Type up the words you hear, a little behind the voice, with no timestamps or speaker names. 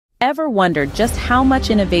Ever wondered just how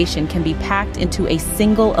much innovation can be packed into a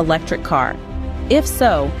single electric car? If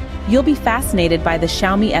so, you'll be fascinated by the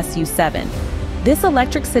Xiaomi SU7. This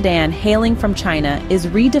electric sedan hailing from China is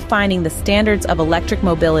redefining the standards of electric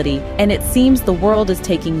mobility, and it seems the world is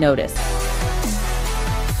taking notice.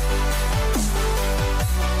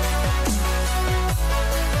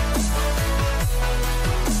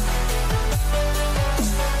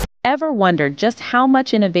 Ever wondered just how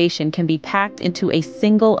much innovation can be packed into a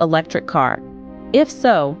single electric car? If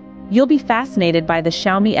so, you'll be fascinated by the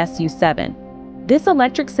Xiaomi SU7. This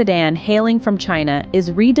electric sedan hailing from China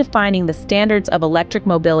is redefining the standards of electric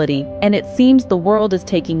mobility, and it seems the world is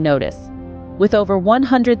taking notice. With over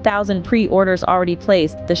 100,000 pre-orders already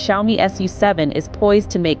placed, the Xiaomi SU7 is poised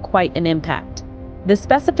to make quite an impact. The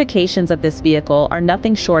specifications of this vehicle are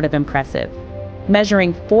nothing short of impressive.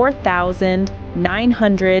 Measuring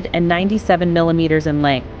 4,997 millimeters in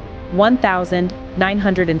length,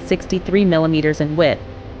 1,963 millimeters in width,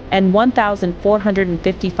 and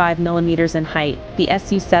 1,455 millimeters in height, the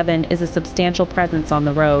SU7 is a substantial presence on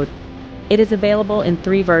the road. It is available in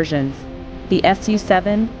three versions: the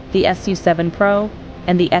SU7, the SU7 Pro,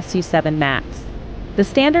 and the SU7 Max. The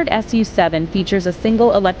standard SU7 features a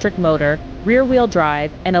single electric motor, rear-wheel drive,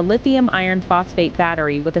 and a lithium iron phosphate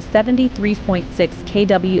battery with a 73.6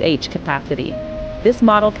 kWh capacity. This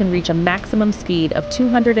model can reach a maximum speed of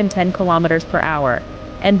 210 kilometers per hour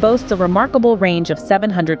and boasts a remarkable range of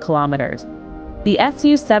 700 kilometers. The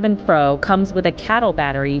SU7 Pro comes with a cattle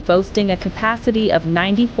battery boasting a capacity of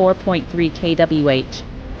 94.3 kWh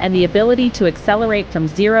and the ability to accelerate from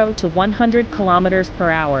 0 to 100 kilometers per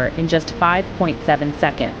hour in just 5.7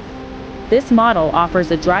 seconds. This model offers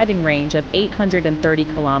a driving range of 830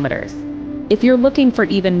 kilometers. If you're looking for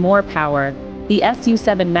even more power, the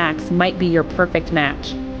SU7 Max might be your perfect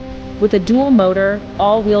match. With a dual motor,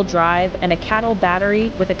 all-wheel drive, and a cattle battery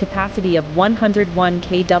with a capacity of 101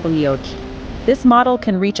 kWh, this model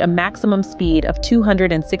can reach a maximum speed of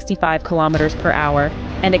 265 kilometers per hour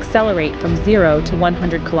and accelerate from 0 to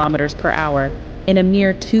 100 kilometers per hour in a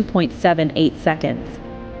mere 2.78 seconds.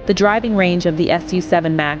 The driving range of the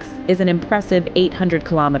SU7 Max is an impressive 800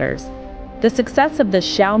 kilometers. The success of the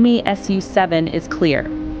Xiaomi SU7 is clear,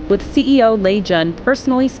 with CEO Lei Jun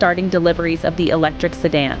personally starting deliveries of the electric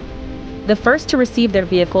sedan. The first to receive their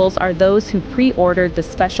vehicles are those who pre-ordered the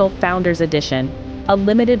special Founders Edition, a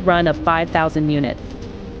limited run of 5,000 units.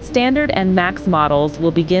 Standard and Max models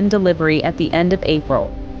will begin delivery at the end of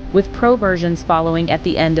April, with Pro versions following at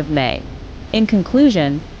the end of May. In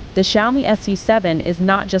conclusion, the Xiaomi SU7 is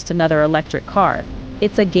not just another electric car,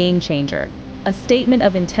 it's a game changer. A statement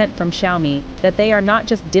of intent from Xiaomi that they are not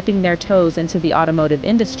just dipping their toes into the automotive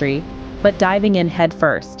industry, but diving in head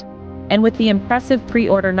first. And with the impressive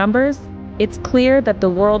pre-order numbers, it's clear that the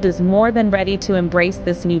world is more than ready to embrace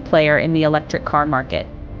this new player in the electric car market.